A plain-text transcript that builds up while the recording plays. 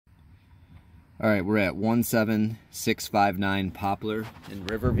All right, we're at 17659 Poplar in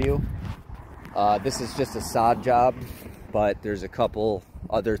Riverview. This is just a sod job, but there's a couple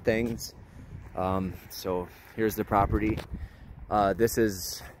other things. So here's the property.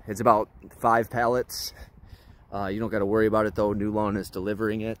 It's about 5 pallets. You don't got to worry about it though. New Lawn is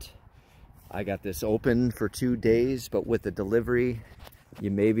delivering it. I got this open for 2 days, but with the delivery,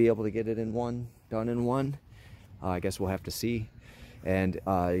 you may be able to get it done in one. I guess we'll have to see. And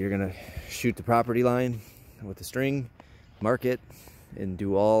you're gonna shoot the property line with the string, mark it, and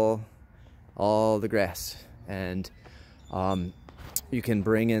do all the grass. And you can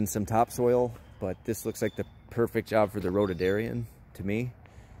bring in some topsoil, but this looks like the perfect job for the rhododendron to me.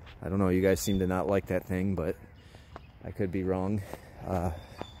 I don't know, you guys seem to not like that thing, but I could be wrong.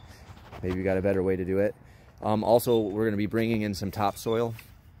 Maybe you got a better way to do it. Also, we're gonna be bringing in some topsoil,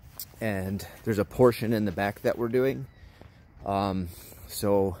 and there's a portion in the back that we're doing.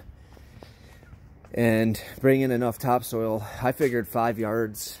 And bring in enough topsoil. I figured 5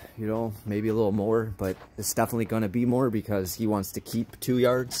 yards, you know, maybe a little more, but it's definitely going to be more because he wants to keep 2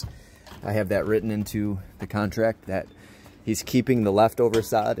 yards. I have that written into the contract that he's keeping the leftover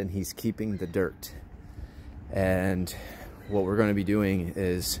sod and he's keeping the dirt. And what we're going to be doing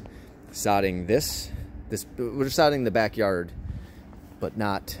is sodding we're sodding the backyard, but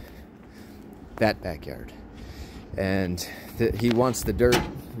not that backyard. And he wants the dirt,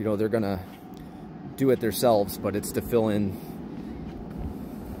 you know, they're gonna do it themselves, but it's to fill in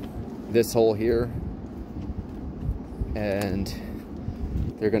this hole here, and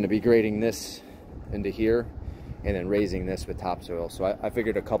they're gonna be grading this into here and then raising this with topsoil. So I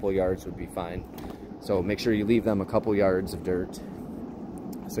figured a couple yards would be fine. So make sure you leave them a couple yards of dirt.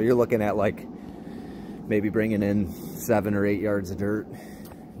 So you're looking at like maybe bringing in 7 or 8 yards of dirt,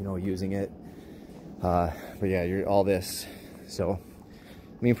 you know, using it. But yeah, you're all this. So,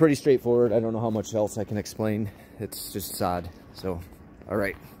 I mean, pretty straightforward. I don't know how much else I can explain. It's just sod. So, all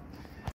right.